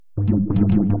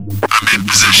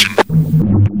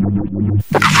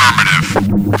Affirmative.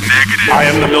 Negative. I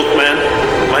am the milkman.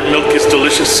 My milk is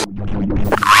delicious.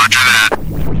 Roger that.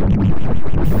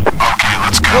 Okay,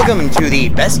 let's go. Welcome to the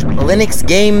Best Linux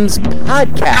Games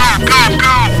Podcast.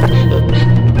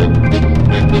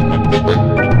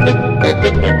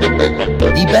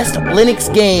 The best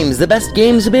Linux games, the best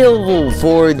games available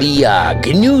for the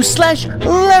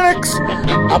GNU/Linux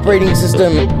operating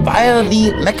system via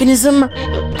the mechanism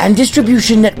and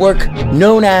distribution network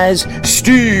known as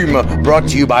Steam, brought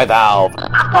to you by Valve.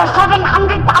 After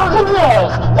 700,000 years,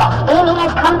 yes, gaming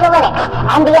has come to Linux,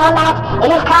 and beyond that,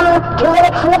 it has come to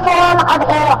Linux in the form of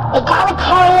an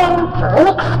egalitarian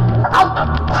Linux-like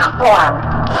platform,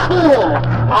 Steam,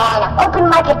 an open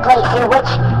marketplace in which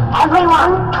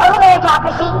everyone, total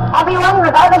meritocracy, everyone,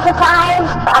 regardless of size,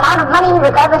 amount of money,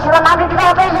 regardless of amount of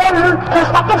developers, and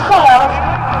prospective sales,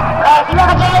 if you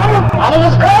have a game, and it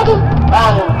is good,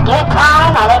 then give it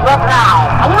time, and it will thrive,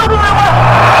 and you will be rewarded.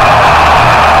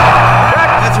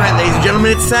 That's right, ladies and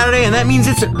gentlemen, it's Saturday, and that means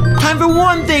it's time for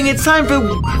one thing. It's time for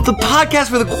the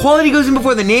podcast where the quality goes in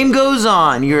before the name goes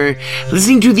on. You're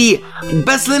listening to the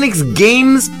Best Linux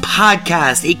Games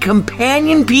Podcast, a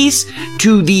companion piece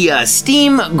to the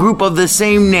Steam group of the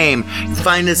same name.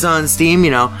 Find us on Steam,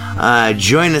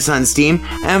 join us on Steam,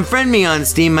 and friend me on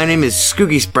Steam. My name is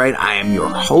Skooky Sprite. I am your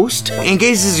host. In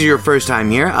case this is your first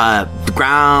time here, the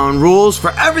ground rules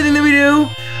for everything that we do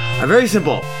are very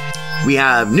simple. We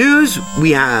have news, we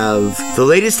have the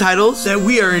latest titles that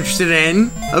we are interested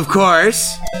in, of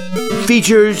course,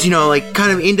 features,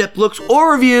 kind of in-depth looks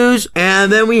or reviews,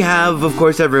 and then we have, of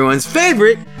course, everyone's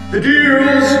favorite, the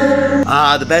deals!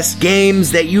 The best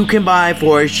games that you can buy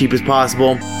for as cheap as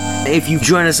possible. If you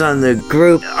join us on the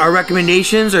group, our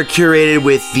recommendations are curated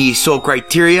with the sole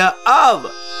criteria of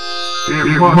it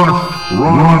must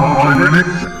run on Linux,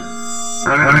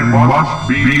 and it must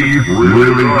be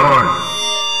really good.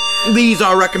 These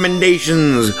are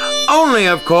recommendations only,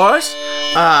 of course,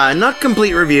 not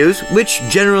complete reviews, which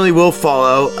generally will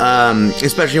follow,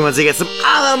 especially once I get some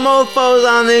other mofos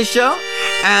on this show.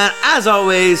 And as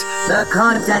always, the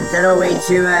content that awaits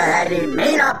you ahead, it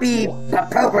may not be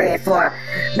appropriate for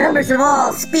members of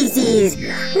all species,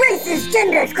 races,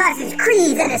 genders, classes,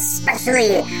 creeds, and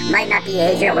especially might not be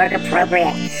age or work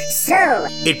appropriate. So,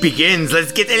 it begins.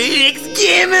 Let's get the Linux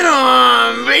gaming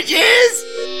on, bitches!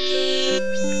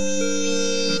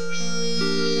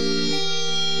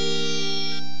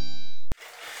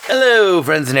 Hello,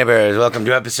 friends and neighbors. Welcome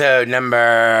to episode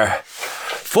number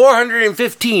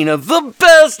 415 of the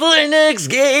Best Linux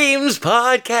Games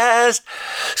Podcast.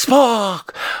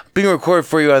 Spock! Being recorded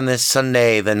for you on this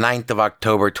Sunday, the 9th of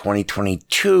October,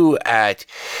 2022 at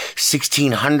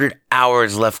 1600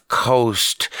 hours left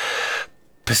coast.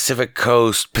 Pacific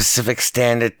Coast, Pacific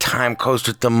Standard Time Coast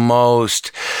with the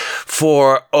most.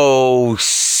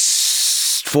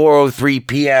 4:03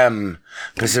 p.m.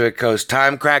 Pacific Coast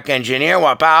Time. Crack Engineer,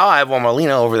 Wapow, Ivor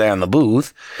Molina over there in the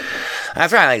booth.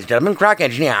 That's right, ladies and gentlemen. Crack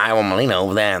Engineer, Ivor Molina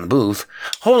over there in the booth,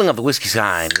 holding up the whiskey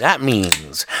sign. That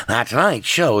means that tonight's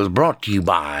show is brought to you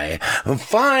by a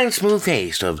fine, smooth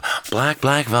taste of Black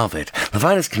Velvet, the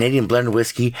finest Canadian blended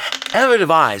whiskey ever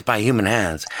devised by human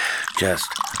hands.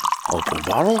 Just open the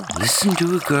bottle, listen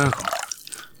to it gurgle.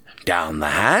 Down the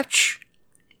hatch.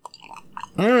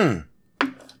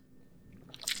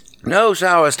 No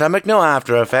sour stomach, no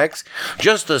after effects.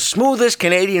 Just the smoothest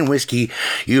Canadian whiskey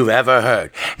you've ever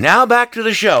heard. Now back to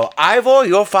the show. Ivor,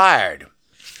 you're fired.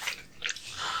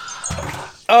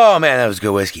 Oh, man, that was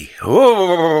good whiskey.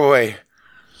 Wait.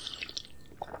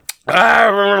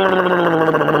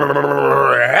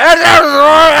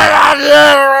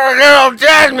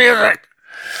 Jazz music.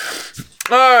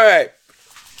 All right.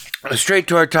 Straight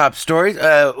to our top stories.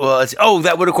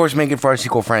 That would, of course, make it for our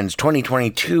sequel friends.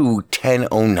 2022,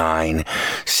 10/09,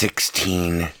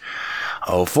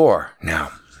 1604.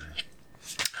 Now,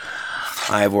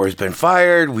 Ivor's been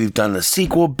fired. We've done the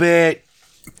sequel bit.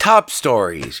 Top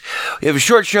stories. We have a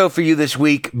short show for you this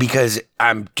week because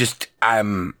I'm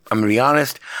going to be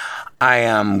honest. I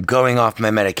am going off my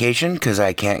medication because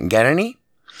I can't get any.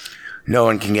 No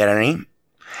one can get any.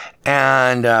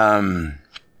 And,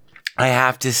 I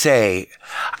have to say,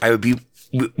 we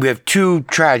have two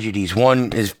tragedies.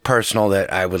 One is personal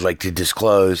that I would like to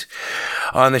disclose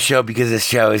on the show because this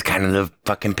show is kind of the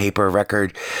fucking paper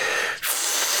record,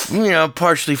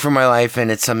 partially for my life, and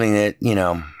it's something that,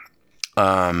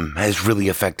 has really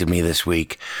affected me this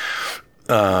week.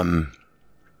 I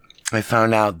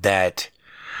found out that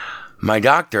my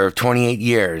doctor of 28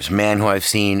 years, man who I've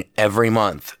seen every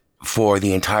month for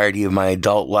the entirety of my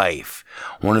adult life,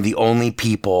 one of the only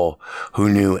people who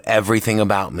knew everything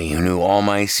about me, who knew all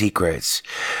my secrets,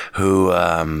 who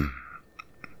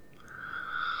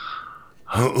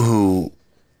who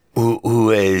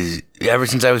is, ever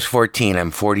since I was 14,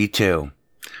 I'm 42,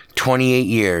 28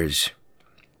 years,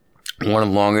 one of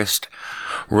the longest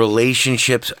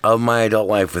relationships of my adult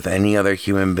life with any other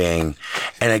human being,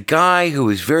 and a guy who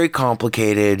is very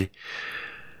complicated,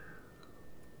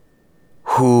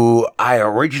 who I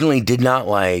originally did not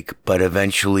like, but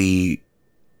eventually,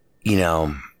 you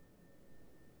know,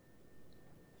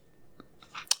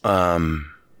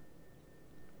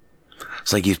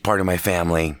 it's like he's part of my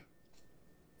family.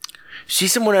 See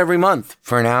someone every month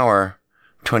for an hour,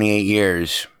 28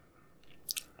 years.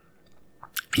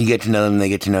 You get to know them, they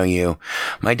get to know you.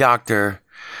 My doctor,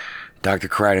 Dr.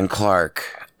 Crichton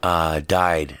Clark,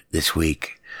 died this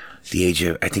week at the age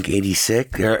of, I think,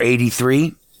 86 or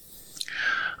 83.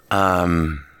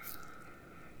 I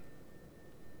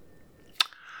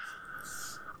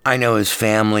know his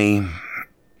family.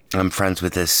 I'm friends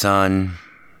with his son.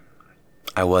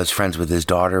 I was friends with his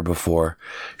daughter before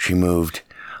she moved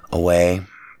away.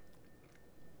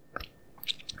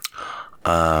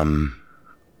 I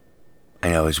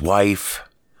know his wife.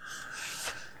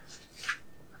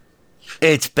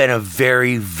 It's been a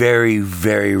very, very,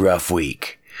 very rough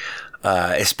week.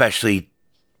 Especially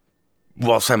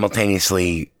while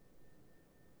simultaneously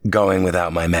going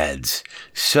without my meds.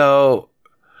 So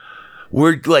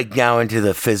we're like now into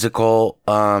the physical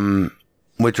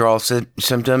withdrawal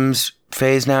symptoms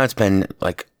phase now. It's been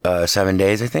like 7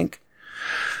 days, I think.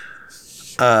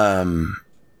 But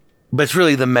it's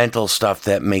really the mental stuff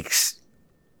that makes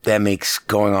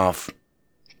going off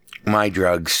my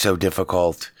drugs so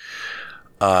difficult.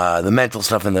 The mental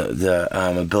stuff and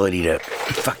the ability to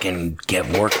fucking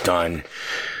get work done.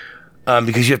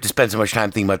 Because you have to spend so much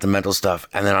time thinking about the mental stuff.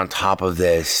 And then on top of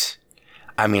this,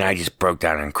 I mean, I just broke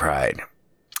down and cried.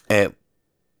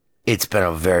 It's been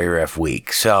a very rough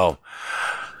week. So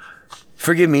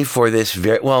forgive me for this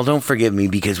well, don't forgive me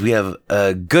because we have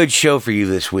a good show for you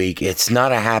this week. It's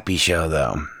not a happy show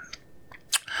though.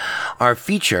 Our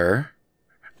feature,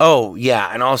 oh yeah,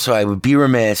 and also I would be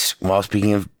remiss while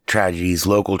speaking of tragedies,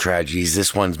 local tragedies,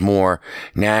 this one's more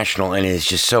national and is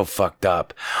just so fucked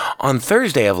up. On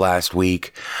Thursday of last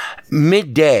week,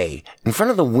 midday, in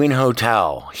front of the Wynn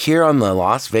Hotel here on the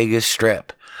Las Vegas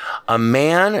Strip, a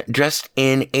man dressed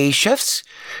in a chef's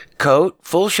coat,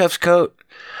 full chef's coat,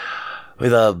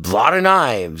 with a lot of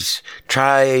knives,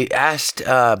 asked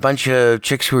a bunch of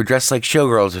chicks who were dressed like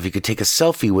showgirls if he could take a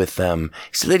selfie with them.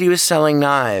 He said that he was selling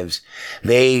knives.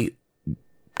 They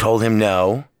told him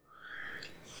no,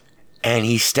 and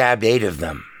he stabbed 8 of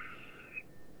them.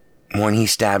 One he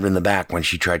stabbed in the back when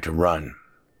she tried to run.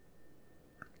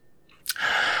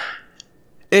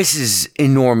 This is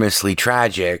enormously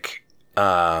tragic,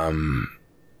 and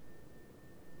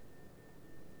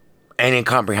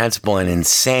incomprehensible and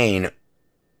insane.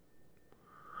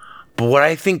 But what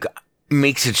I think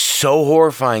makes it so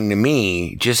horrifying to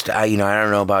me, I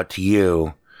don't know about to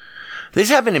you. This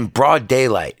happened in broad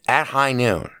daylight at high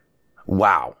noon.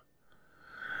 Wow.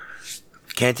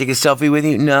 Can't take a selfie with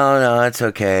you? No, it's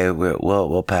okay.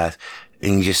 We'll pass.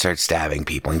 And he just starts stabbing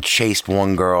people and chased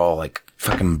one girl like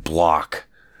fucking block,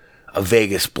 a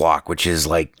Vegas block, which is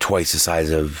like twice the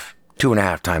size of,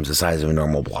 2.5 times the size of a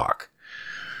normal block.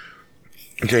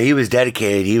 So he was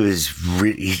dedicated. He was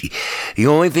the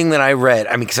only thing that I read,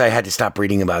 because I had to stop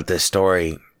reading about this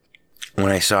story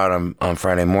when I saw it on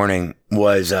Friday morning,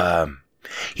 was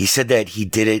he said that he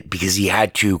did it because he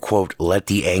had to, quote, let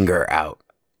the anger out.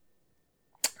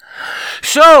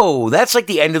 So that's like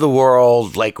the end of the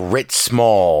world, like writ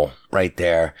small right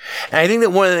there. And I think that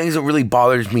one of the things that really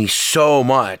bothers me so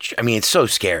much, it's so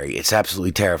scary. It's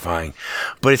absolutely terrifying,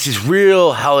 but it's this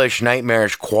real hellish,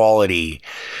 nightmarish quality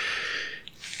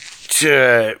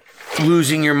to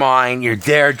losing your mind. You're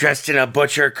there dressed in a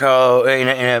butcher coat,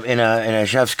 in a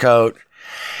chef's coat.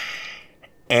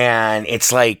 And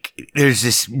it's like, there's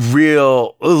this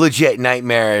real legit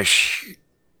nightmarish,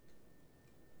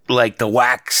 like the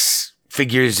wax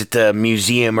figures at the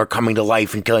museum are coming to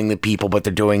life and killing the people, but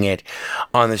they're doing it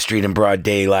on the street in broad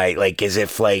daylight. Like as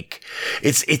if like,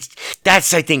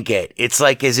 that's, I think it's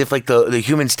like as if like the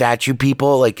human statue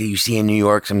people, like you see in New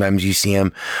York, sometimes you see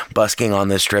them busking on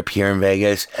the strip here in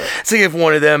Vegas. It's like if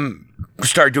one of them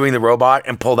started doing the robot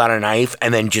and pulled out a knife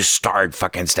and then just started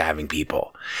fucking stabbing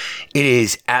people. It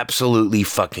is absolutely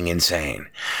fucking insane.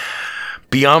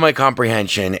 Beyond my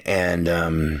comprehension,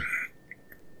 and,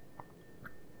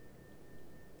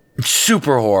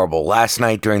 super horrible. Last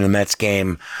night during the Mets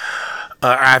game,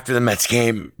 after the Mets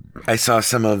game, I saw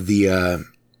some of the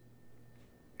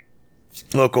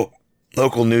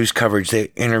local news coverage. They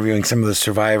interviewing some of the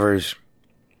survivors.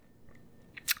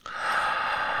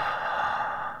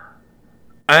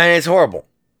 And it's horrible.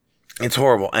 It's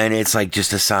horrible. And it's like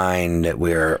just a sign that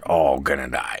we're all gonna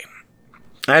die.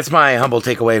 That's my humble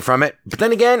takeaway from it. But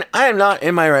then again, I am not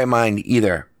in my right mind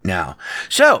either now.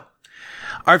 So,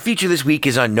 our feature this week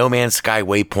is on No Man's Sky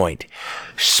Waypoint.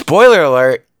 Spoiler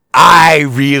alert, I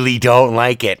really don't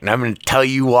like it. And I'm going to tell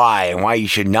you why and why you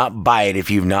should not buy it if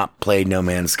you've not played No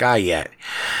Man's Sky yet.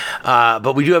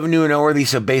 But we do have a new and noteworthy,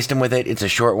 so based in with it, it's a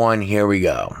short one. Here we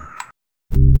go.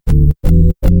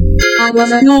 I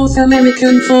was a North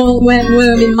American fall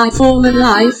webworm in my former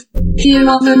life. Here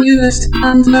are the newest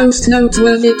and most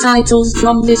noteworthy titles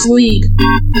from this week.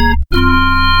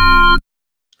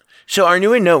 So our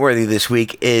new and noteworthy this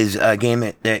week is a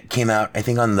game that came out, I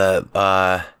think on the,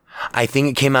 I think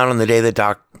it came out on the day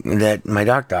that my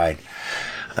doc died,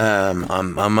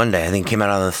 on Monday. I think it came out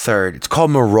on the 3rd. It's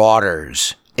called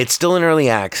Marauders. It's still in early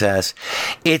access.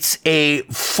 It's a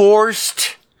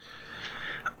forced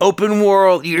open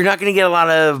world. You're not going to get a lot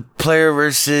of player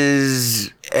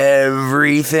versus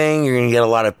everything. You're going to get a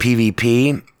lot of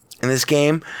PvP in this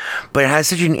game, but it has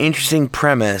such an interesting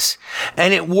premise,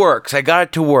 and it works. I got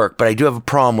it to work, but I do have a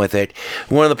problem with it.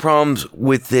 One of the problems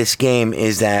with this game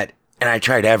is that, and I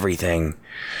tried everything,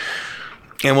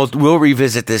 and we'll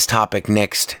revisit this topic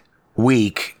next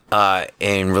week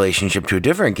in relationship to a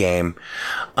different game,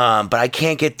 but I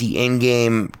can't get the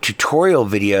in-game tutorial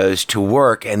videos to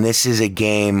work, and this is a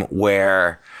game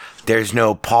where there's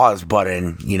no pause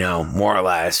button, more or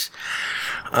less.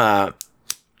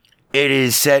 It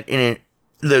is set in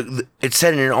it's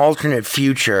set in an alternate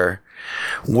future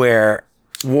where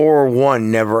World War I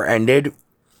never ended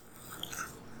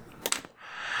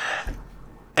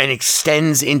and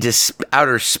extends into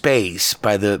outer space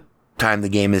by the time the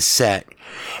game is set.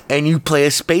 And you play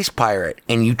a space pirate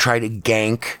and you try to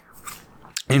gank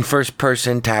in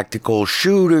first-person tactical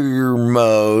shooter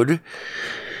mode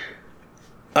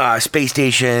space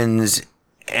stations.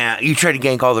 You try to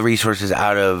gank all the resources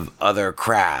out of other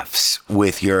crafts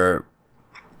with your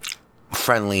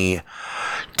friendly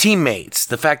teammates.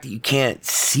 The fact that you can't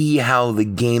see how the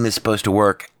game is supposed to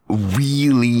work,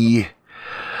 really,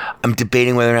 I'm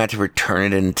debating whether or not to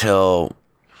return it until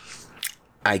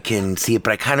I can see it,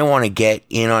 but I kind of want to get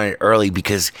in on it early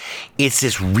because it's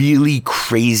this really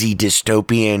crazy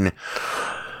dystopian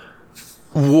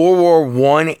World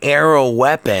War I era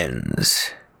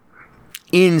weapons.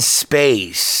 In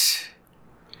space.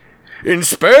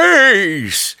 With,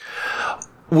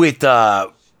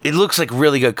 it looks like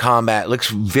really good combat. It looks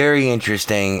very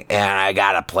interesting, and I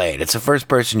gotta play it. It's a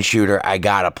first-person shooter. I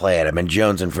gotta play it. I've been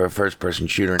jonesing for a first-person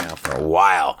shooter now for a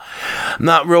while. I'm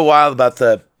not real wild about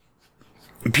the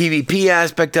PvP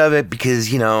aspect of it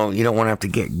because, you don't want to have to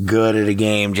get good at a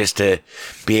game just to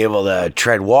be able to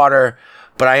tread water.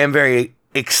 But I am very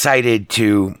excited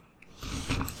to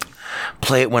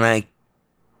play it when I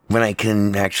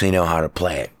can actually know how to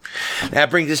play it. That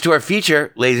brings us to our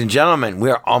feature, ladies and gentlemen. We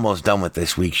are almost done with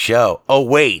this week's show. Oh,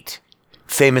 wait.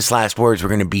 Famous last words. We're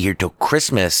going to be here till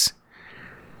Christmas.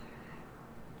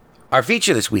 Our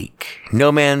feature this week,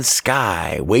 No Man's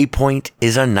Sky, Waypoint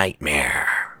is a Nightmare.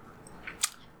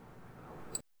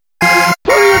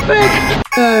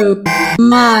 Oh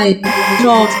my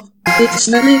god. It's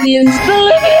Meridian's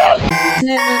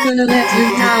never gonna let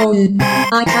you down.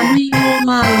 I can read your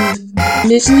mind.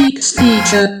 This week's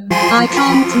feature. I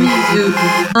can't read you.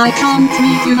 I can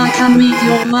read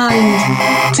your mind.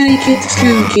 Take it,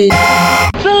 Skookie.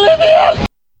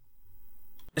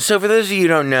 So for those of you who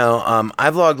don't know,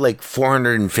 I've logged like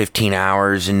 415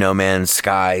 hours in No Man's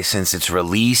Sky since its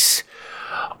release.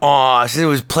 Since it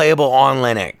was playable on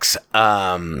Linux.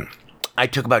 I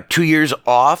took about 2 years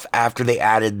off after they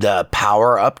added the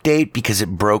power update because it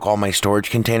broke all my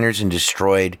storage containers and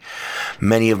destroyed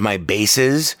many of my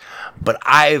bases. But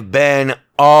I've been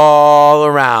all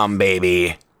around,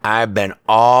 baby. I've been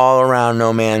all around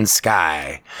No Man's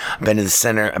Sky. I've been to the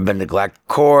center. I've been to Galactic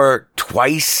Core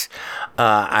twice.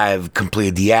 I've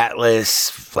completed the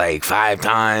Atlas like 5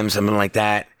 times, something like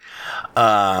that.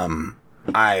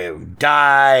 I've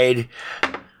died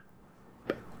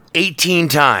 18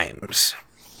 times,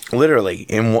 literally,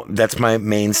 that's my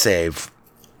main save.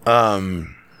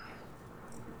 Came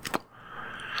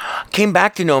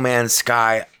back to No Man's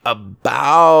Sky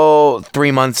about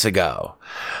 3 months ago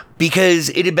because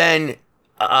it had been,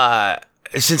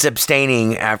 since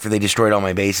abstaining after they destroyed all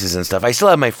my bases and stuff. I still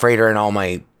have my freighter and all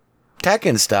my tech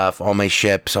and stuff, all my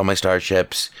ships, all my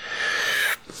starships,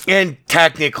 and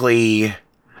technically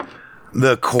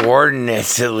the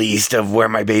coordinates, at least, of where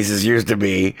my bases used to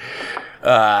be.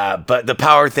 But the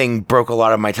power thing broke a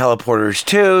lot of my teleporters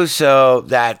too, so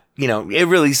that, it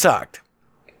really sucked.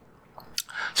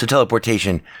 So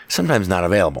teleportation, sometimes not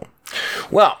available.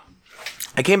 Well,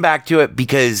 I came back to it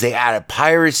because they added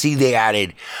piracy. They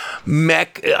added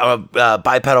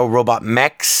bipedal robot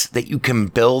mechs that you can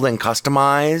build and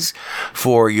customize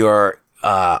for your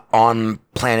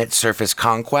on-planet surface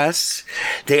conquests.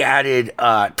 They added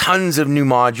tons of new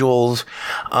modules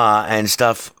and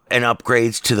stuff and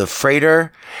upgrades to the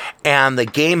freighter. And the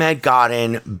game had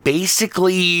gotten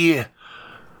basically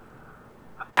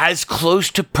as close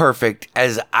to perfect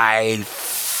as I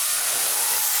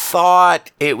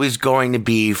thought it was going to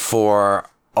be for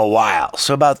a while.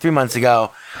 So about 3 months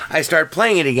ago, I started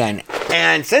playing it again.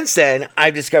 And since then,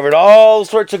 I've discovered all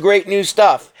sorts of great new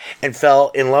stuff and fell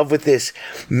in love with this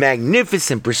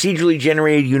magnificent procedurally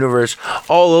generated universe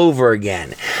all over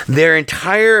again. Their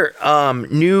entire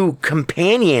new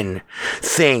companion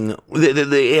thing,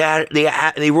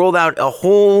 they rolled out a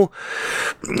whole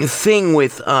thing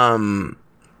with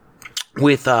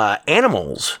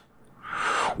animals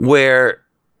where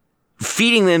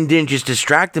feeding them didn't just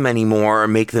distract them anymore or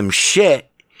make them shit,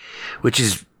 which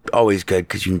is always good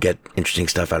because you can get interesting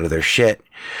stuff out of their shit.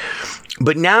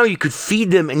 But now you could feed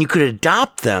them and you could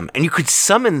adopt them and you could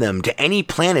summon them to any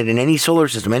planet in any solar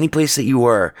system, any place that you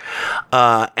were,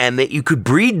 and that you could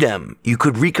breed them. You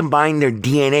could recombine their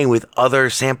DNA with other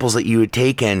samples that you had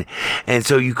taken. And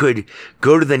so you could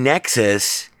go to the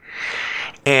Nexus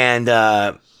and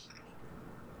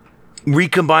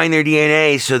recombine their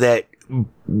DNA so that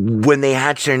when they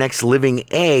hatch their next living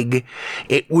egg,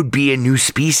 it would be a new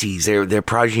species. Their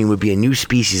progeny would be a new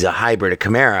species, a hybrid, a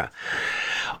chimera.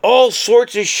 All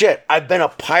sorts of shit. I've been a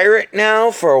pirate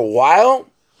now for a while.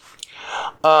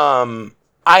 I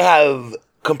have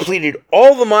completed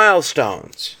all the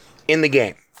milestones in the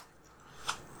game.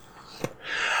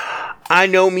 I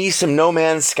know me some No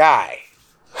Man's Sky.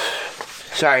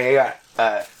 Sorry, I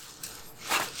got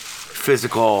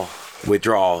physical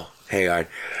withdrawal. Hang on.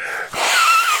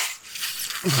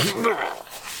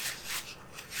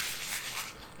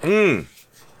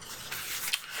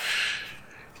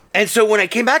 And so when I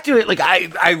came back to it, like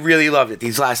I really loved it.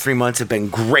 These last 3 months have been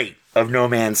great of No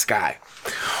Man's Sky.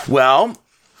 Well,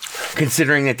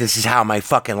 considering that this is how my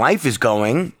fucking life is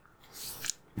going,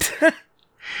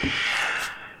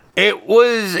 it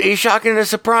was a shock and a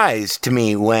surprise to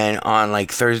me when on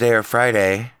like Thursday or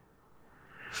Friday,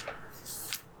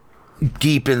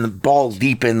 deep in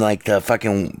like the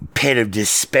fucking pit of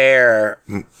despair,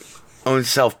 own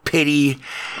self-pity,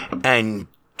 and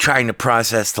trying to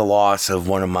process the loss of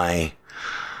one of my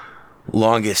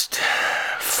longest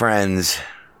friends,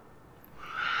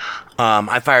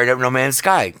 I fired up No Man's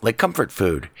Sky like comfort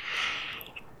food.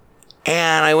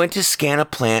 And I went to scan a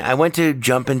planet. I went to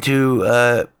jump into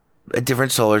a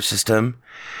different solar system,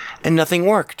 and nothing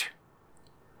worked.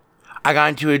 I got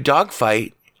into a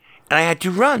dogfight, and I had to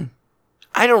run.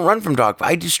 I don't run from dogfight.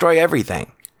 I destroy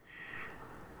everything.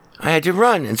 I had to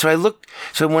run, and so I looked.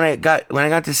 So when I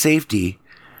got to safety,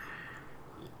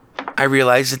 I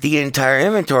realized that the entire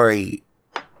inventory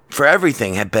for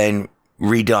everything had been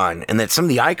redone, and that some of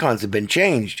the icons had been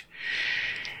changed,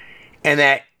 and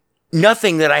that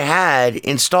nothing that I had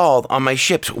installed on my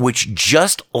ships, which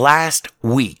just last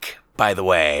week, by the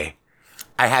way,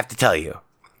 I have to tell you,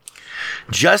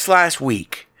 just last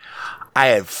week, I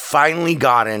had finally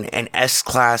gotten an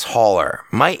S-Class hauler.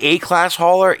 My A-Class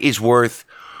hauler is worth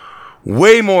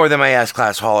way more than my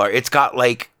S-Class hauler. It's got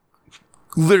like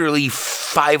literally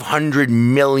 500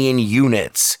 million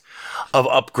units of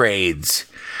upgrades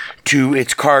to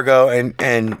its cargo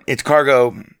and its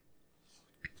cargo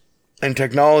and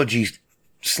technology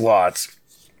slots.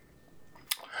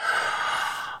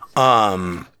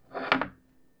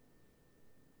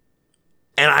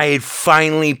 And I had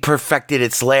finally perfected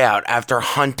its layout after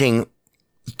hunting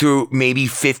through maybe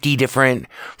 50 different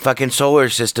fucking solar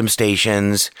system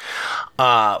stations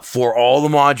for all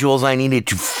the modules I needed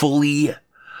to fully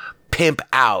pimp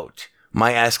out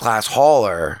my S-Class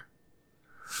hauler.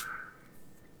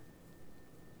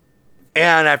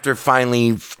 And after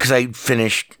finally, because I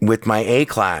finished with my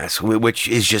A-Class, which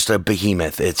is just a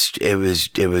behemoth. It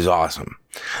was awesome.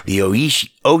 The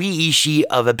Ohiishi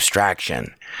of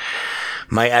abstraction.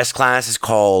 My S-Class is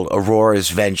called Aurora's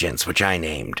Vengeance, which I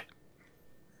named.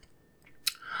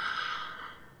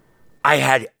 I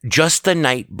had just the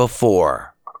night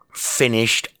before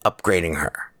finished upgrading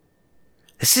her.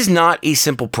 This is not a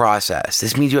simple process.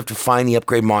 This means you have to find the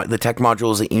upgrade the tech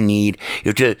modules that you need. You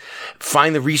have to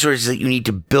find the resources that you need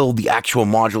to build the actual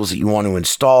modules that you want to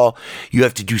install. You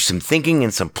have to do some thinking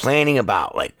and some planning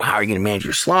about like how are you going to manage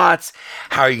your slots?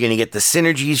 How are you going to get the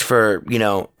synergies for, you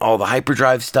know, all the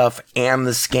hyperdrive stuff and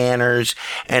the scanners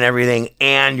and everything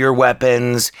and your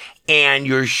weapons and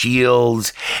your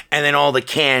shields, and then all the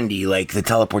candy, like the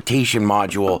teleportation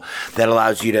module that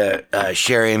allows you to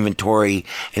share inventory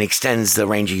and extends the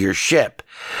range of your ship.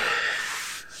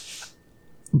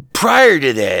 Prior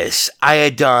to this, I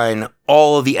had done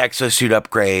all of the exosuit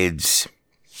upgrades,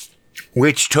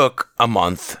 which took a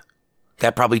month.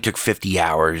 That probably took 50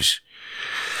 hours.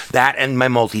 That and my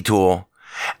multi-tool.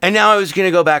 And now I was going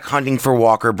to go back hunting for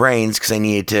Walker Brains because I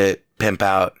needed to pimp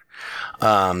out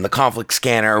the conflict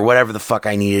scanner or whatever the fuck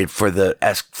I needed for the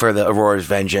Aurora's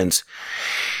Vengeance.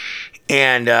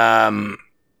 And I'm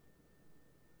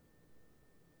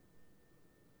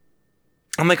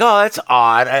like, oh, that's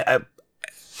odd.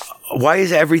 Why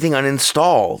is everything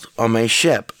uninstalled on my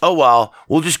ship? Oh, well,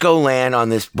 we'll just go land on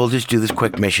this. We'll just do this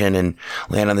quick mission and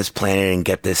land on this planet and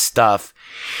get this stuff.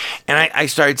 And I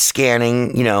started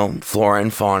scanning, flora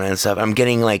and fauna and stuff. I'm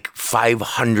getting like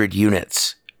 500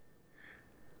 units.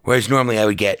 Whereas normally I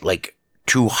would get like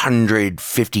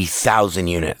 250,000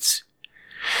 units.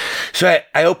 So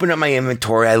I open up my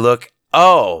inventory. I look,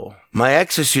 oh, my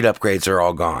exosuit upgrades are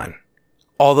all gone.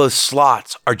 All those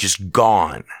slots are just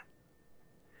gone.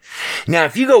 Now,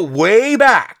 if you go way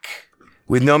back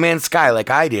with No Man's Sky like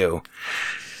I do,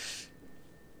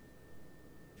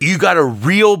 you got a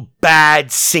real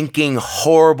bad, sinking,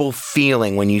 horrible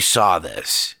feeling when you saw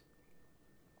this.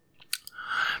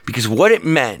 Because what it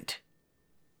meant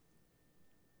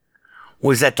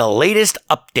was that the latest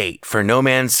update for No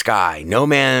Man's Sky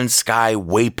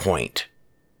Waypoint,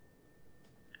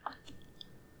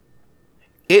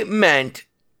 it meant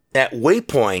that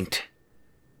Waypoint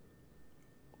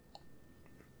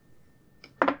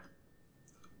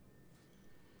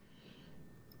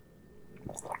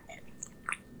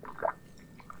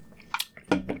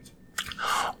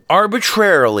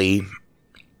arbitrarily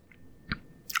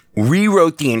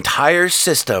rewrote the entire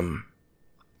system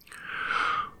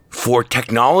for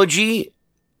technology,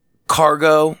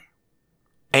 cargo,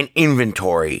 and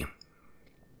inventory,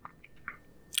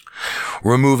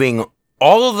 removing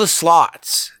all of the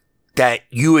slots that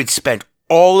you had spent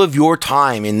all of your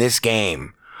time in this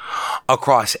game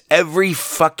across every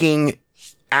fucking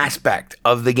aspect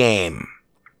of the game.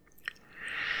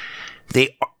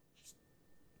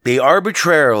 They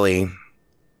arbitrarily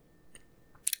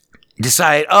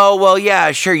decide, oh, well,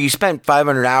 yeah, sure, you spent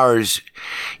 500 hours,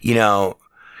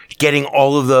 getting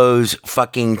all of those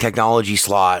fucking technology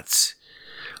slots,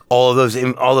 all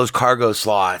those cargo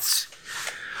slots,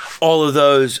 all of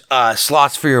those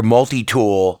slots for your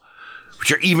multi-tool,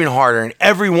 which are even harder, and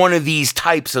every one of these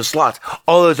types of slots,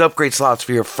 all those upgrade slots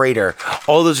for your freighter,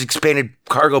 all those expanded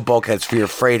cargo bulkheads for your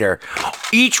freighter.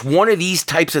 Each one of these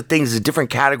types of things is a different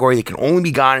category that can only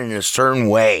be gotten in a certain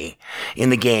way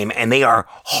in the game, and they are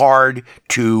hard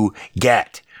to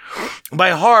get.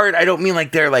 By hard, I don't mean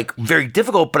like they're like very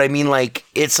difficult, but I mean like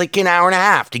it's like an hour and a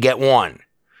half to get one.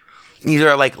 These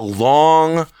are like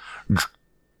long,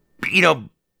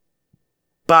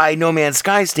 by No Man's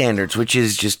Sky standards, which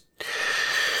is just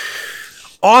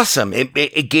awesome.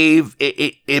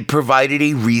 It provided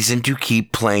a reason to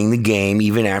keep playing the game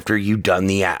even after you've done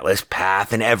the Atlas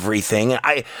path and everything.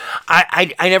 I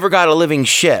never got a living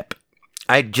ship.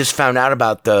 I just found out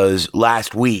about those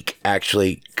last week,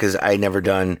 actually, because I never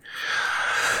done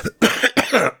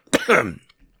the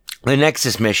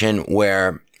Nexus mission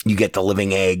where you get the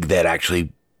living egg that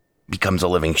actually becomes a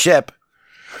living ship.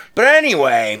 But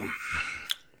anyway,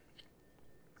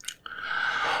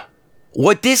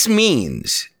 what this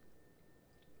means,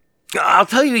 I'll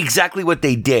tell you exactly what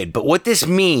they did, but what this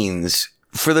means,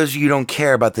 for those of you who don't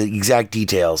care about the exact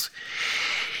details,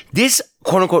 this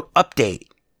quote-unquote update,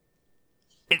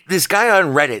 this guy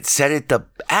on Reddit said it the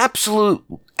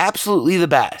absolutely the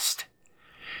best.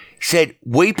 He said,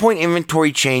 Waypoint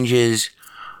inventory changes,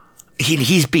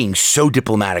 he's being so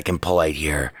diplomatic and polite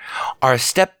here, are a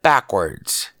step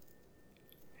backwards.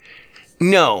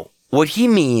 No. What he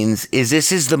means is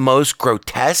this is the most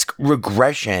grotesque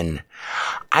regression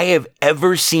I have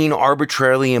ever seen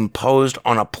arbitrarily imposed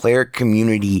on a player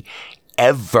community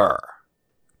ever.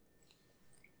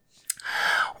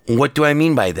 What do I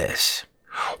mean by this?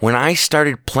 When I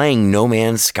started playing No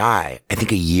Man's Sky, I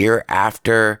think a year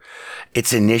after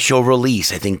its initial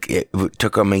release, I think it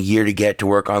took them a year to get to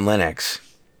work on Linux.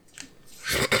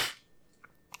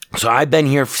 So I've been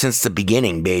here since the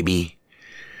beginning, baby.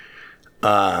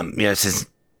 Since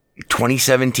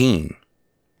 2017.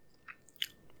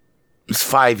 It's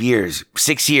 5 years,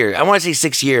 6 years. I want to say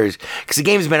 6 years because the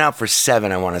game's been out for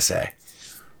 7, I want to say.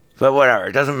 But whatever,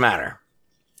 it doesn't matter.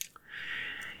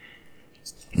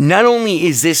 Not only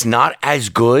is this not as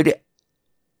good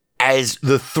as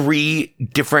the 3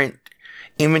 different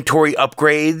inventory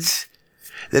upgrades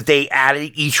that they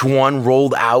added each one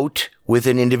rolled out with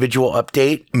an individual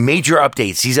update. Major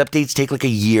updates. These updates take like a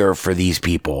year for these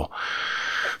people,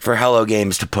 for Hello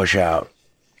Games to push out.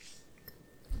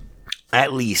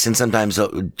 At least, and sometimes,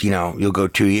 you'll go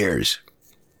 2 years,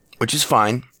 which is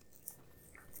fine.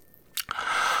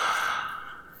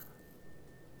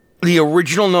 The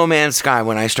original No Man's Sky,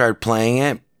 when I started playing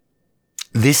it,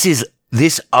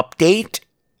 this upgrade,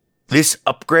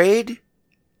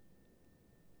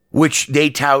 which they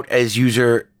tout as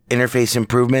user interface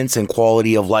improvements and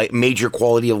major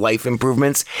quality of life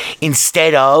improvements,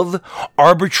 instead of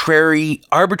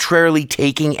arbitrarily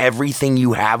taking everything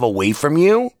you have away from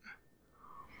you.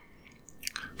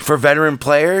 For veteran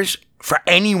players, for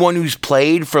anyone who's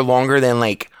played for longer than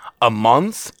like a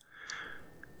month.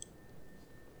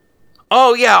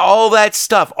 Oh yeah, all that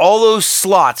stuff, all those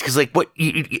slots, because like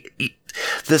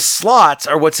the slots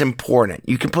are what's important.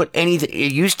 You can put anything.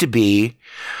 It used to be.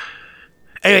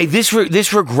 Anyway,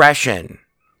 this regression,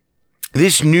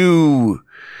 this new,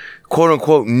 quote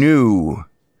unquote, new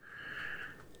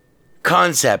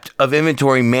concept of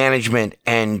inventory management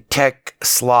and tech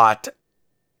slot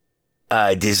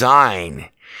design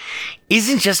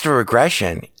isn't just a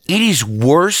regression. It is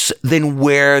worse than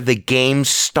where the game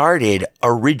started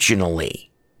originally.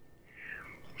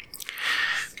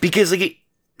 Because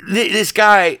this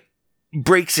guy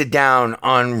breaks it down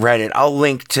on Reddit. I'll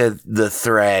link to the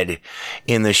thread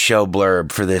in the show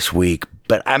blurb for this week,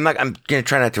 but I'm going to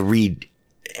try not to read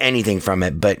anything from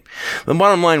it. But the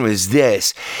bottom line was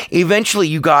this. Eventually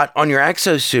you got on your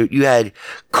exosuit, you had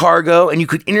cargo, and you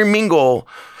could intermingle.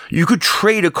 You could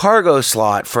trade a cargo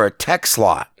slot for a tech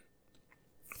slot,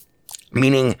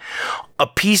 meaning a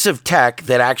piece of tech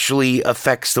that actually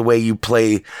affects the way you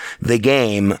play the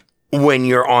game when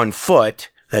you're on foot.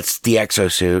 That's the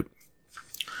exosuit.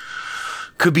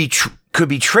 Could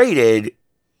be traded,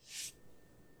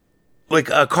 like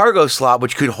a cargo slot,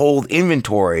 which could hold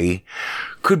inventory,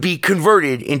 could be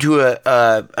converted into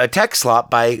a tech slot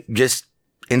by just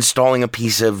installing a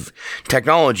piece of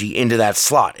technology into that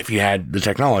slot if you had the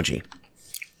technology.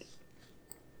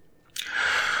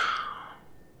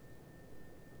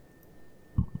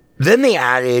 Then they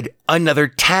added another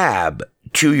tab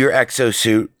to your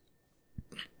exosuit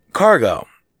cargo,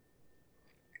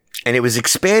 and it was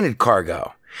expanded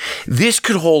cargo. This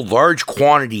could hold large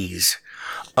quantities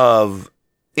of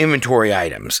inventory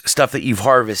items, stuff that you've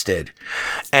harvested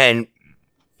and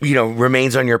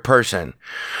remains on your person.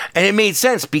 And it made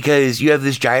sense because you have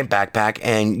this giant backpack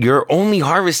and you're only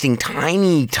harvesting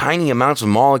tiny, tiny amounts of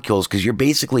molecules because you're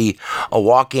basically a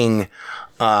walking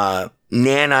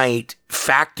nanite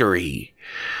factory.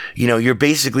 You're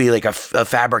basically like a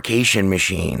fabrication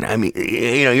machine. I mean,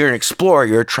 you're an explorer,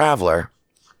 you're a traveler.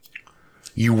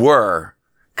 You were,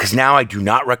 because now I do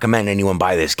not recommend anyone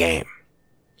buy this game.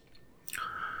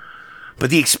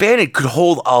 But the expanded could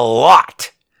hold a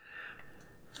lot.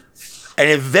 And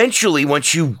eventually,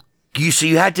 once you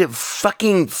had to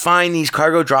fucking find these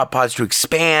cargo drop pods to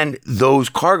expand those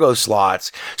cargo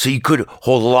slots so you could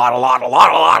hold a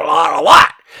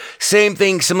lot.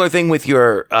 Similar thing with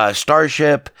your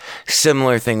starship,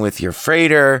 similar thing with your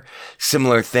freighter,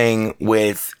 similar thing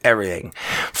with everything.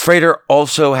 Freighter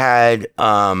also had,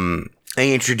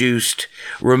 they introduced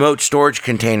remote storage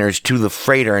containers to the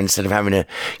freighter instead of having to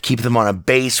keep them on a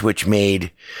base, which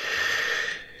made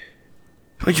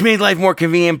life more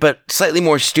convenient, but slightly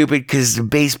more stupid because the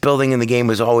base building in the game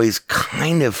was always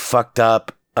kind of fucked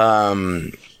up.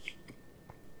 It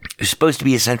was supposed to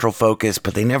be a central focus,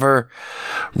 but they never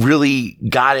really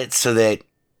got it so that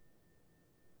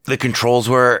the controls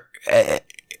were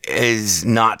as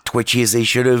not twitchy as they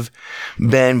should have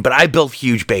been. But I built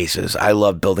huge bases. I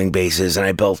love building bases, and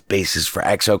I built bases for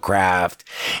Exocraft,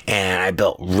 and I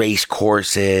built race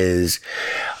courses,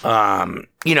 blah,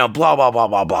 blah, blah, blah, blah,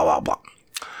 blah, blah, blah.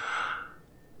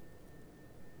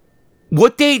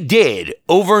 What they did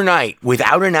overnight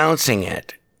without announcing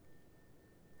it,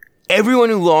 everyone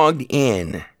who logged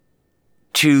in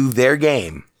to their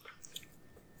game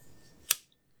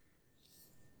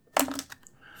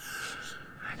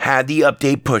had the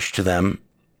update pushed to them,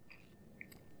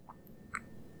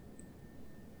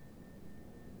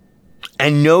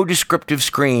 and no descriptive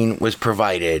screen was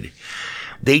provided.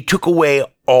 They took away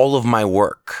all of my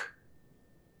work.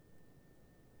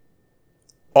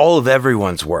 All of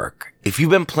everyone's work. If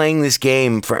you've been playing this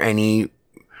game for anywhere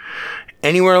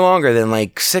longer than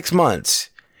like 6 months,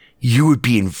 you would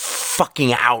be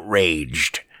fucking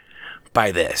outraged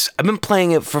by this. I've been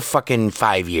playing it for fucking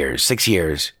 5 years, 6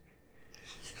 years,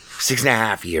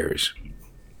 6.5 years.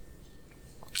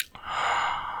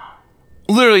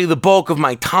 literally the bulk of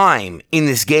my time in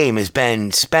this game has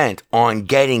been spent on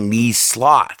getting these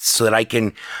slots so that I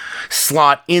can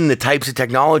slot in the types of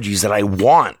technologies that I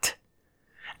want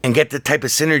and get the type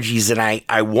of synergies that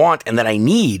I want and that I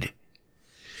need.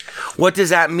 What does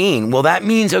that mean? Well, that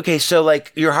means, okay, so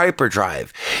like your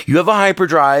hyperdrive. You have a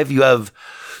hyperdrive, you have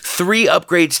 3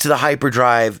 upgrades to the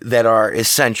hyperdrive that are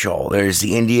essential. There's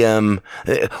the indium.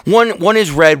 One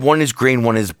is red, one is green,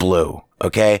 one is blue.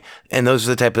 Okay. And those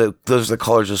are the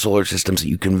colors of solar systems that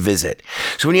you can visit.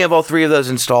 So when you have all 3 of those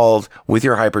installed with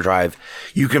your hyperdrive,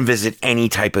 you can visit any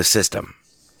type of system.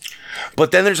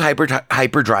 But then there's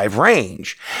hyperdrive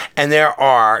range. And there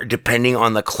are, depending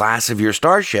on the class of your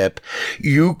starship,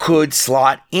 you could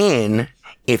slot in,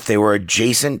 if they were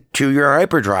adjacent to your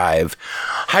hyperdrive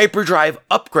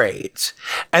upgrades.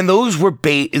 And those were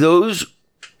those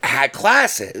had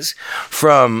classes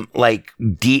from like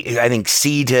D, I think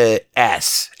C to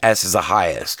S. S is the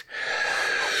highest.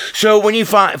 So when you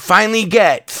finally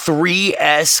get 3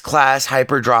 S class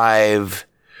hyperdrive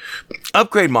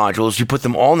upgrade modules, you put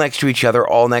them all next to each other,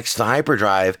 all next to the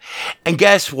hyperdrive. And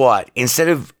guess what? Instead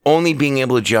of only being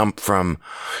able to jump from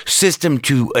system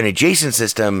to an adjacent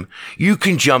system, you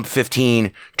can jump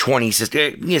 15, 20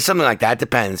 systems, something like that.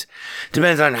 Depends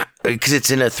on, because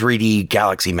it's in a 3D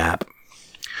galaxy map.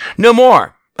 No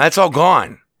more. That's all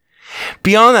gone.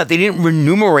 Beyond that, they didn't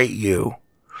remunerate you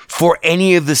for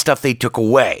any of the stuff they took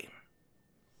away.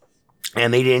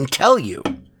 And they didn't tell you.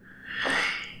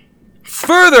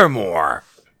 Furthermore,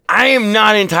 I am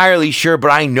not entirely sure,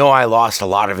 but I know I lost a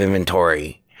lot of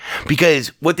inventory. Because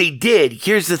what they did,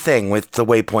 here's the thing with the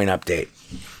Waypoint update.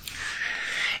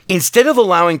 Instead of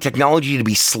allowing technology to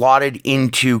be slotted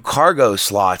into cargo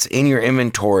slots in your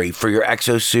inventory for your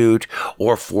exosuit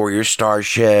or for your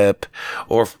starship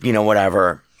or,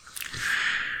 whatever,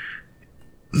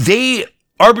 they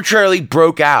arbitrarily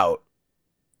broke out,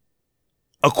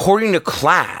 according to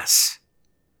class,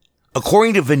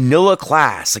 according to vanilla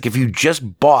class. Like if you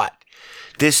just bought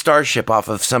this starship off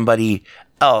of somebody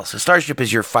else, a starship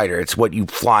is your fighter. It's what you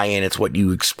fly in. It's what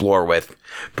you explore with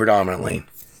predominantly.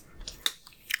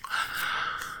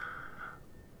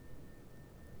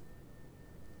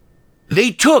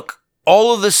 They took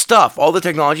all of the stuff, all the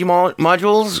technology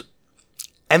modules,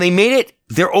 and they made it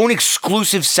their own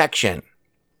exclusive section.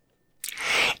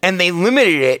 And they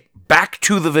limited it back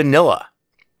to the vanilla.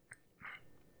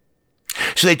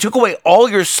 So they took away all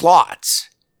your slots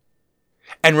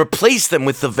and replaced them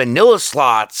with the vanilla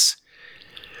slots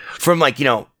from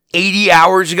 80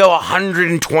 hours ago,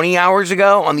 120 hours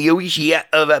ago on the Oishi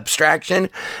of Abstraction.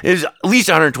 There's at least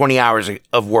 120 hours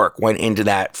of work went into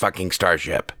that fucking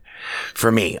starship.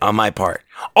 For me, on my part.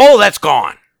 All that's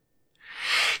gone.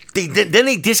 Then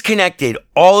they disconnected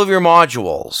all of your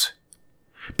modules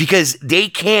because they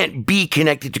can't be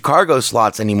connected to cargo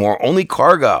slots anymore. Only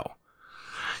cargo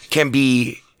can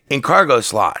be in cargo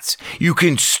slots. You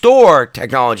can store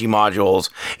technology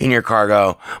modules in your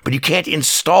cargo, but you can't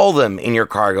install them in your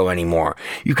cargo anymore.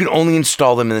 You can only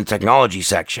install them in the technology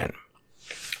section.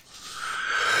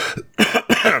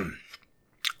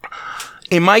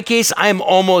 In my case, I'm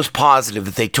almost positive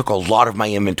that they took a lot of my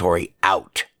inventory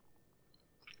out.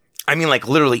 I mean,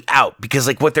 literally out. Because,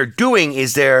 what they're doing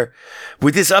is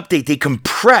with this update, they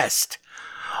compressed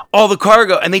all the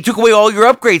cargo, and they took away all your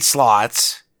upgrade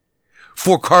slots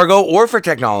for cargo or for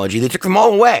technology. They took them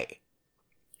all away.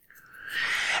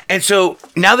 And so,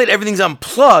 now that everything's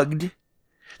unplugged,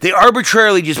 they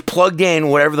arbitrarily just plugged in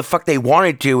whatever the fuck they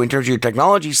wanted to in terms of your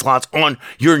technology slots on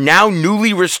your now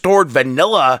newly restored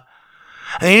vanilla.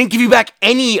 And they didn't give you back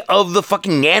any of the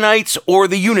fucking nanites or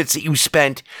the units that you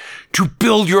spent to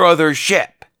build your other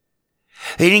ship.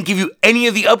 They didn't give you any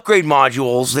of the upgrade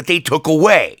modules that they took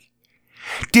away.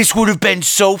 This would have been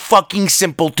so fucking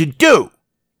simple to do.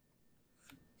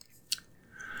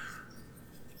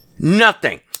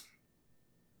 Nothing.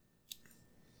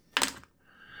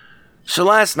 So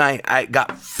last night, I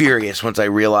got furious once I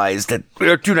realized that,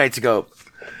 or 2 nights ago,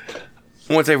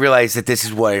 once I realized that this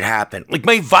is what had happened.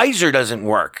 My visor doesn't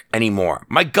work anymore.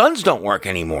 My guns don't work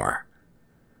anymore.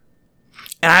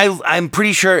 And I'm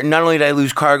pretty sure not only did I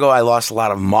lose cargo, I lost a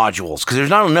lot of modules because there's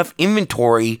not enough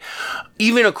inventory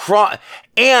even across.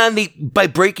 And by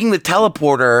breaking the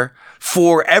teleporter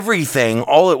for everything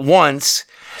all at once,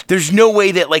 there's no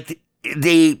way that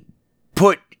they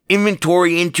put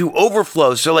inventory into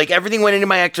overflow. So everything went into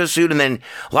my exosuit and then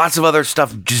lots of other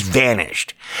stuff just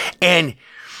vanished. And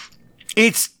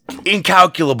it's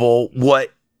incalculable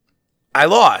what I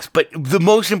lost. But the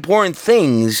most important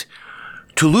things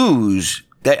to lose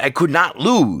that I could not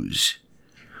lose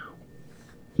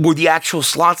were the actual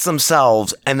slots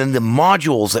themselves and then the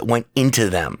modules that went into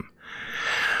them.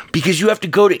 because you have to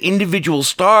go to individual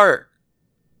star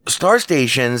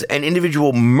stations and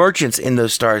individual merchants in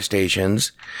those star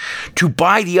stations to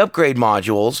buy the upgrade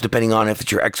modules, depending on if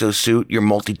it's your exosuit, your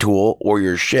multi-tool, or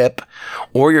your ship,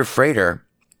 or your freighter.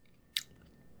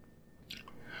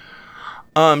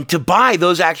 To buy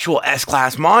those actual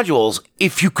S-Class modules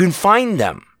if you can find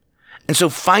them. And so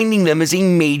finding them is a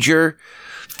major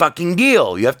fucking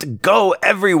deal. You have to go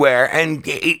everywhere, and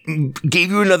it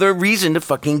gave you another reason to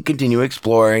fucking continue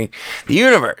exploring the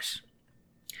universe.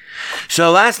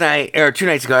 So last night, or 2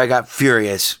 nights ago, I got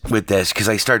furious with this because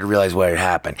I started to realize what had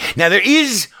happened. Now, there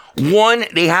is one,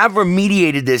 they have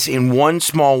remediated this in one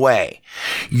small way.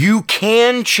 You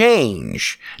can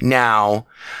change now.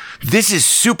 This is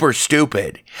super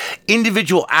stupid.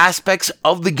 Individual aspects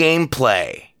of the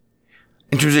gameplay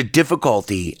in terms of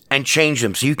difficulty and change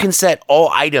them. So you can set all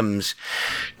items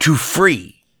to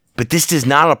free, but this does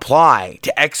not apply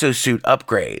to exosuit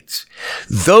upgrades.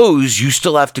 Those you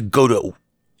still have to go to.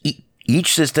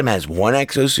 Each system has one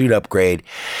exosuit upgrade.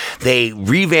 They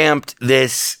revamped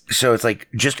this so it's like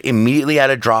just immediately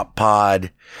at a drop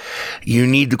pod. You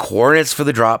need the coordinates for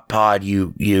the drop pod.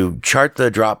 You chart the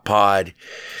drop pod.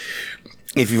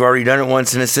 If you've already done it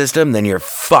once in a system, then you're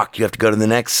fucked. You have to go to the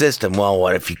next system. Well,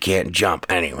 what if you can't jump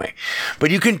anyway?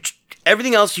 But you can,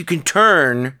 everything else you can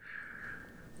turn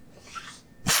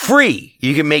free.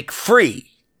 You can make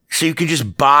free. So you can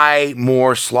just buy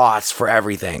more slots for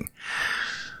everything.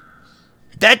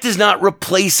 That does not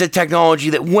replace the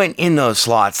technology that went in those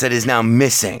slots that is now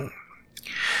missing.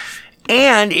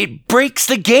 And it breaks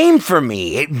the game for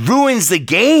me. It ruins the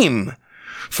game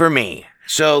for me.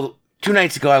 So 2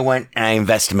 nights ago, I went and I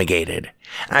investigated.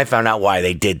 And I found out why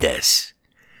they did this.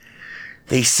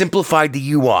 They simplified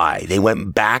the UI. They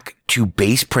went back to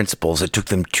base principles. It took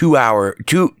them 2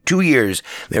 years.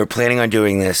 They were planning on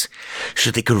doing this so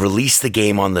that they could release the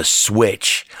game on the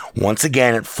Switch once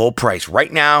again at full price.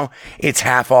 Right now, it's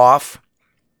half off,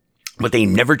 but they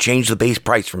never changed the base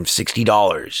price from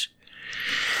 $60.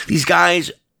 These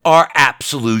guys are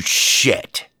absolute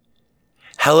shit.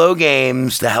 Hello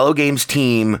Games, the Hello Games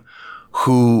team,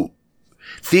 who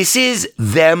this is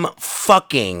them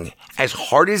fucking as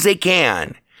hard as they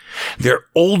can their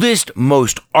oldest,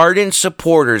 most ardent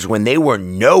supporters when they were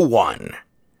no one.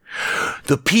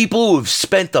 The people who have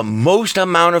spent the most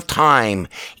amount of time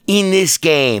in this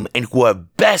game and who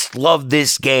have best loved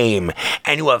this game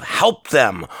and who have helped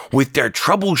them with their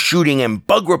troubleshooting and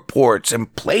bug reports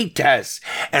and play tests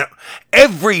and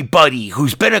everybody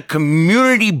who's been a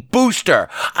community booster.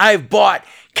 I've bought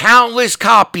countless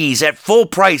copies at full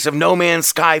price of No Man's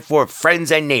Sky for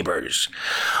friends and neighbors.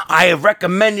 I have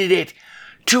recommended it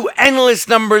to endless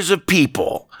numbers of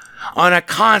people on a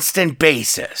constant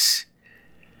basis.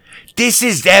 This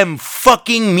is them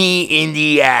fucking me in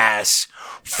the ass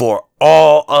for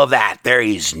all of that. There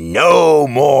is no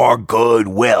more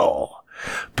goodwill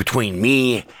between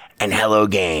me and Hello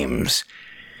Games.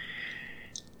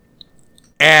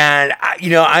 And,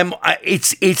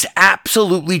 it's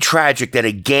absolutely tragic that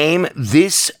a game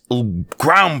this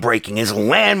groundbreaking, this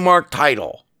landmark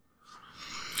title,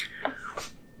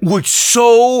 would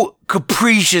so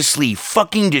capriciously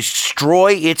fucking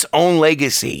destroy its own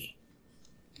legacy.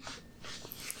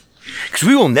 Because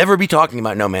we will never be talking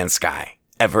about No Man's Sky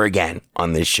ever again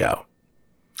on this show.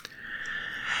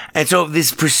 And so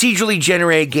this procedurally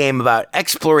generated game about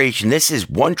exploration, this is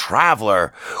one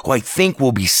traveler who I think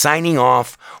will be signing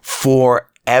off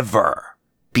forever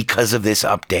because of this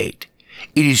update.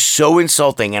 It is so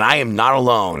insulting, and I am not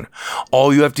alone.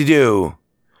 All you have to do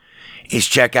is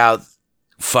check out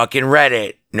fucking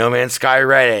Reddit, No Man's Sky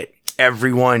Reddit.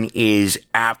 Everyone is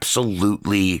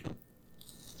absolutely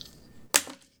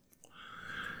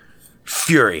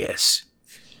furious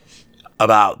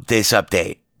about this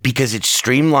update because it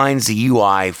streamlines the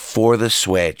UI for the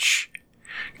Switch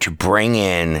to bring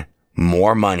in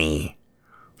more money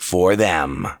for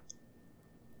them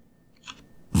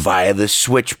via the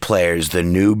Switch players, the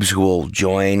noobs who will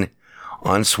join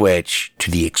on Switch, to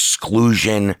the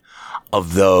exclusion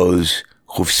of those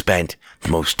who've spent the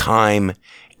most time,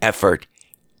 effort,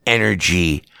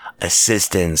 energy,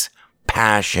 assistance,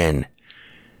 passion.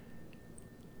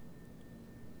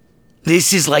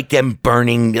 This is like them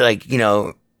burning, this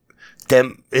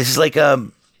is like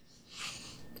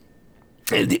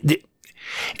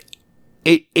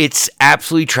it's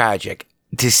absolutely tragic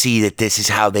to see that this is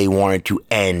how they wanted to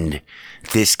end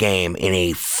this game, in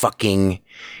a fucking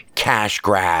cash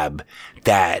grab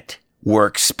that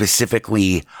works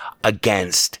specifically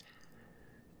against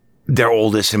their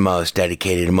oldest and most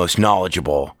dedicated and most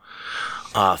knowledgeable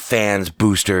fans,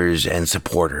 boosters, and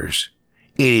supporters.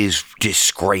 It is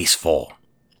disgraceful.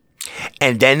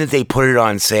 and then that they put it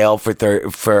on sale for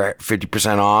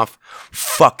 50% off,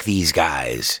 fuck these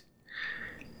guys.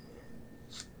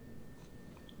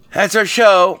 That's our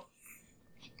show.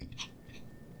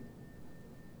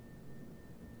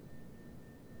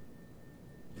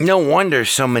 No wonder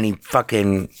so many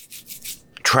fucking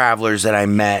travelers that I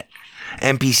met,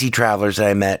 NPC travelers that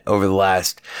I met over the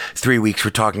last 3 weeks were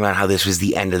talking about how this was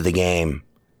the end of the game.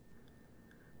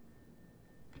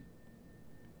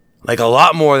 Like a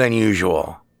lot more than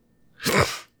usual.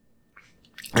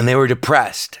 And they were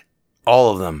depressed.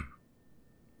 All of them.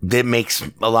 That makes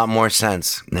a lot more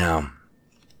sense now.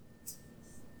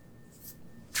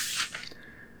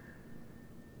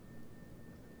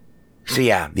 So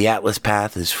yeah, the Atlas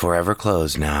path is forever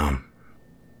closed now.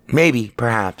 Maybe,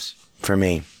 perhaps, for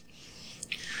me.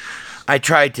 I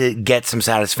tried to get some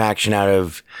satisfaction out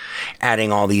of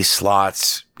adding all these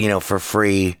slots, for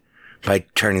free by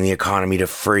turning the economy to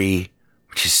free,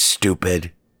 which is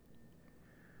stupid.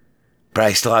 But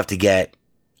I still have to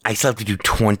do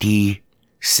 20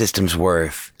 systems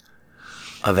worth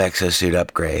of exosuit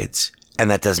upgrades.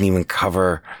 And that doesn't even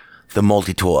cover the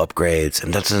multi-tool upgrades.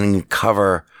 And that doesn't even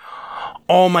cover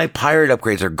all my pirate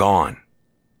upgrades are gone.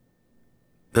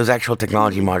 Those actual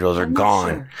technology modules are gone.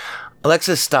 Sure.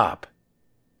 Alexa, stop.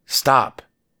 Stop.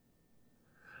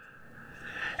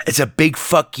 It's a big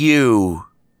fuck you.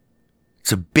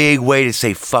 It's a big way to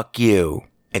say fuck you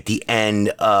at the end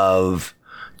of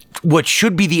what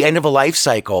should be the end of a life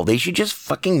cycle. They should just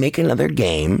fucking make another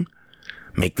game.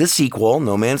 Make the sequel,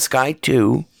 No Man's Sky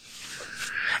 2.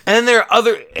 And then there are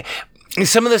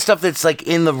some of the stuff that's like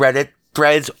in the Reddit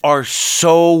threads are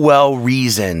so well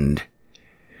reasoned.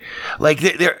 Like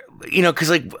they're because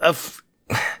like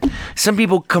some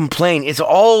people complain. It's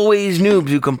always noobs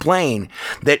who complain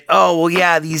that, oh well,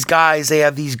 yeah, these guys, they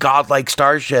have these godlike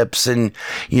starships, and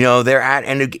they're at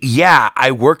and yeah,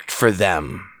 I worked for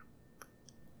them.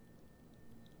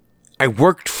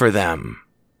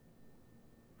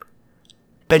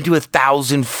 Been to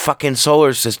 1,000 fucking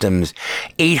solar systems,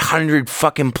 800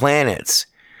 fucking planets.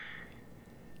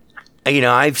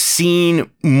 I've seen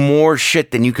more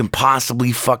shit than you can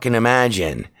possibly fucking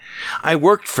imagine. I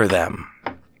worked for them.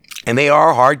 And they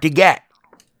are hard to get.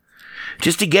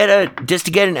 Just to get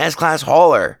an S-Class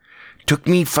hauler took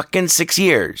me fucking 6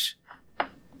 years.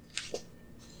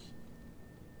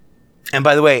 And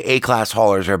by the way, A-Class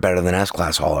haulers are better than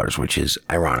S-Class haulers, which is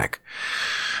ironic.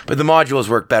 But the modules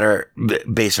work better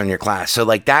based on your class. So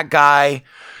like that guy,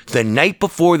 the night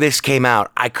before this came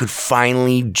out, I could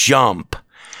finally jump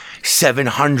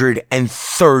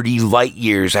 730 light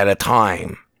years at a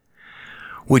time,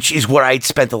 which is what I'd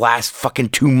spent the last fucking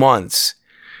 2 months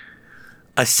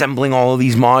assembling all of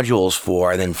these modules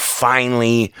for, and then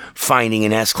finally finding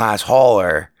an S-Class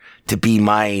hauler to be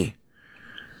my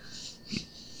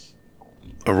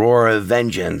Aurora of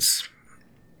Vengeance.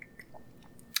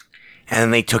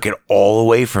 And they took it all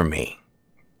away from me.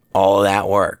 All of that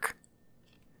work.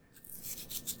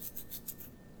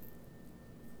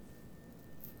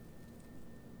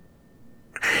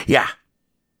 Yeah.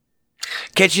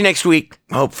 Catch you next week,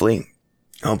 hopefully.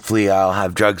 Hopefully I'll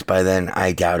have drugs by then.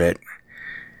 I doubt it.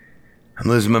 I'm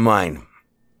losing my mind.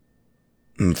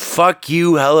 And fuck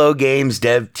you, Hello Games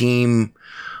dev team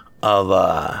of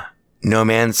No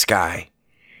Man's Sky.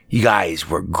 You guys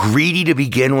were greedy to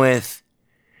begin with.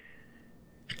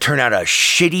 Turned out a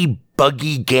shitty,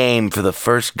 buggy game for the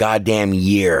first goddamn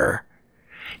year.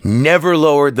 Never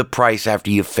lowered the price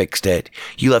after you fixed it.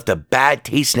 You left a bad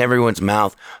taste in everyone's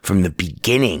mouth from the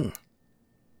beginning.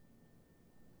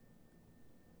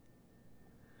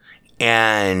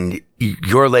 And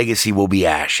your legacy will be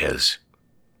ashes.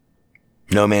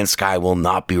 No Man's Sky will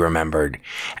not be remembered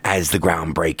as the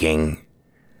groundbreaking,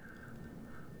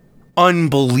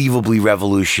 unbelievably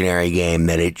revolutionary game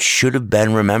that it should have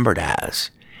been remembered as.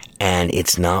 And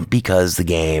it's not because the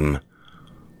game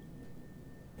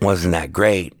wasn't that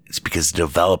great. It's because the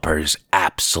developers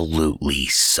absolutely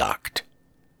sucked.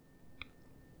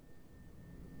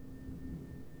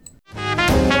 4 or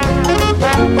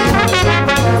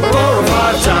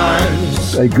 5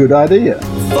 times. A good idea.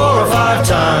 4 or 5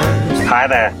 times. Hi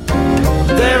there.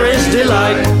 There is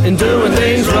delight in doing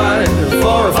things right.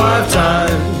 4 or 5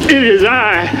 times. It is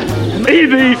I,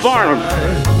 E.B. Farnham.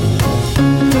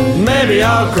 Maybe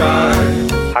I'll cry.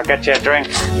 I'll get you a drink.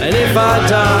 And if I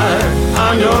die,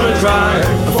 I'm gonna try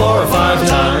 4 or 5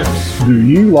 times. Do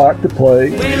you like to play?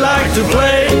 We like to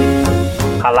play.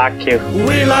 I like you.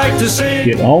 We like to sing.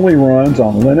 It only runs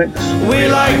on Linux. We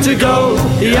like to go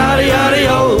yada yada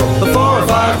yo 4 or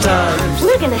 5 times.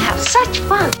 We're gonna have such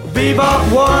fun. Bebop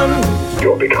 1.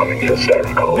 You're becoming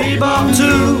hysterical. Bebop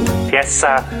 2. Yes,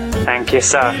 sir. Thank you,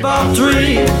 sir. Bebop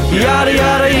 3. Yada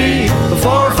yada e.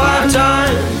 4 or 5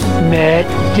 times. Matt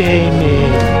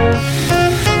Damon.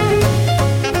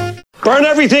 Burn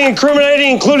everything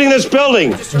incriminating, including this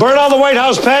building. Burn all the White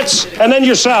House pets, and then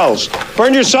yourselves.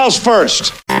 Burn yourselves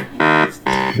first.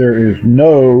 There is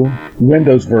no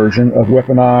Windows version of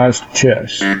weaponized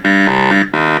chess.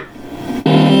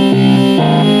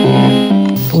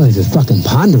 Boy, this is fucking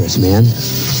ponderous, man.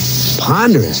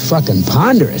 Ponderous, fucking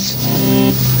ponderous.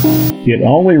 It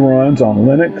only runs on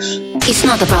Linux. It's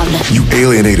not a problem. You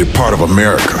alienated part of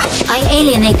America. I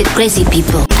alienated crazy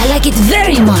people. I like it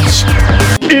very much.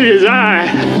 It is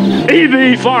I,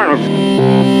 E.B. Farnham.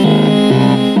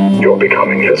 You're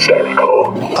becoming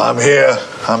hysterical. I'm here,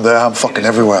 I'm there, I'm fucking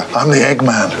everywhere. I'm the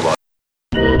Eggman.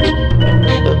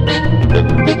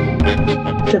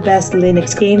 The Best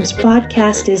Linux Games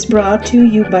podcast is brought to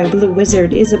you by Blue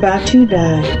Wizard is About to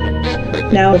Die.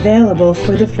 Now available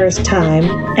for the first time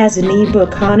as an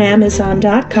ebook on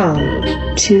Amazon.com.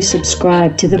 To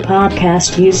subscribe to the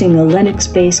podcast using a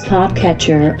Linux-based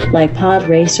podcatcher like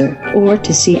Podracer, or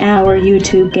to see our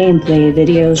YouTube gameplay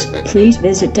videos, please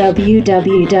visit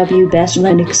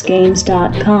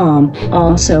www.bestlinuxgames.com.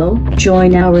 Also,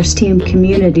 join our Steam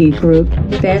community group,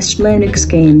 Best Linux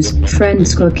Games,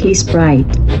 Friends Cookie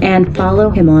Sprite, and follow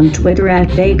him on Twitter at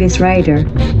VegasWriter.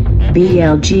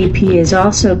 BLGP is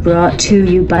also brought to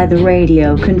you by the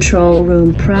Radio Control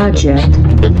Room Project.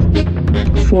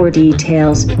 For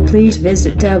details, please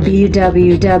visit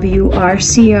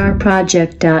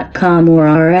www.rcrproject.com or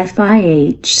rfihc.com.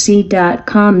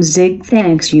 Zig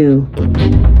thanks you.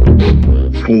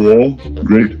 For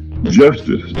great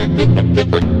justice.